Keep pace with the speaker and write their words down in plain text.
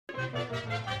Here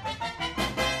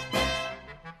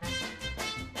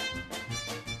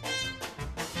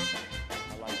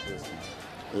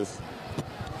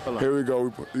we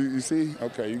go. You see?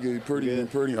 Okay, you get pretty.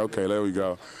 Okay, there we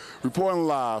go. Reporting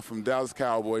live from Dallas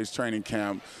Cowboys training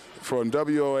camp from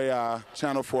WOAI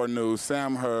Channel 4 News,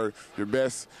 Sam Hurd, your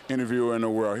best interviewer in the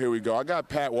world. Here we go. I got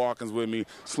Pat Watkins with me,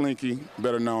 Slinky,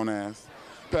 better known as.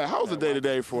 Pat, how was the day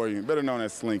today for you? Better known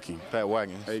as Slinky. Pat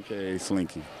Watkins. A.K.A.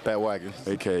 Slinky. Pat Watkins.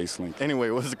 A.K.A. Slinky. Anyway,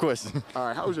 what's the question? All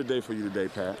right, how was your day for you today,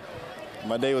 Pat?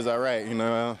 My day was all right, you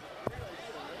know.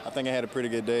 I think I had a pretty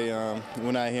good day.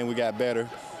 Went out here and we got better.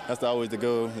 That's always the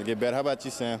goal, to get better. How about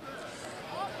you, Sam?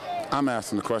 I'm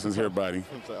asking the questions here, buddy.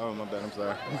 Oh, my bad, I'm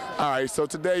sorry. All right, so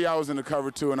today y'all was in the cover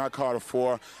 2 and I caught a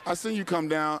 4. I seen you come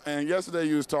down, and yesterday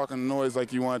you was talking noise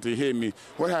like you wanted to hit me.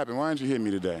 What happened? Why didn't you hit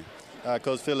me today?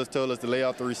 Coach Phillips told us to lay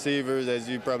off the receivers. As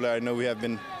you probably already know, we have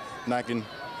been knocking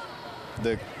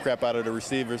the crap out of the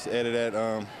receivers, added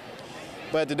that.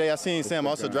 But today I seen Sam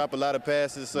also drop a lot of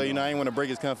passes, so, you know, I didn't want to break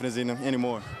his confidence in him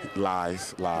anymore.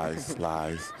 Lies.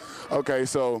 Okay,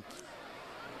 so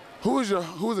who is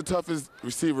the toughest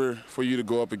receiver for you to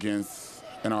go up against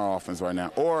in our offense right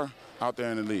now, or out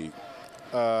there in the league?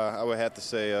 I would have to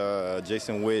say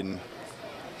Jason Witten.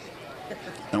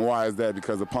 And why is that?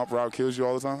 Because the pump route kills you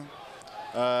all the time?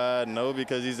 No,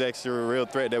 because he's actually a real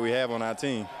threat that we have on our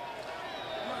team.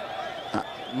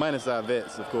 Minus our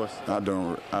vets, of course. I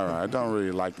don't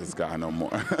really like this guy no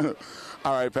more.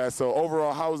 All right, Pat, so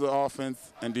overall, how was the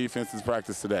offense and defense's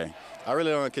practice today? I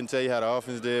really can tell you how the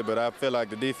offense did, but I feel like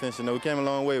the defense, you know, we came a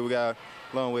long way. We got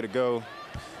a long way to go.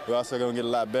 We're also going to get a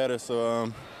lot better,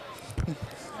 so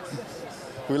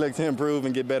we look to improve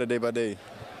and get better day by day.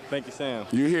 Thank you, Sam.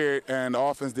 You hear it, and the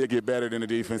offense did get better than the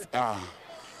defense.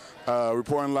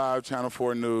 Reporting live, Channel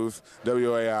 4 News,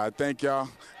 WOAI. Thank y'all,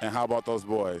 and how about those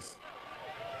boys?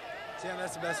 Sam,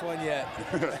 that's the best one yet.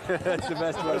 That's the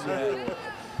best one yet.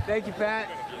 Thank you, Pat.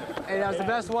 Hey, that was the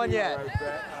best one yet.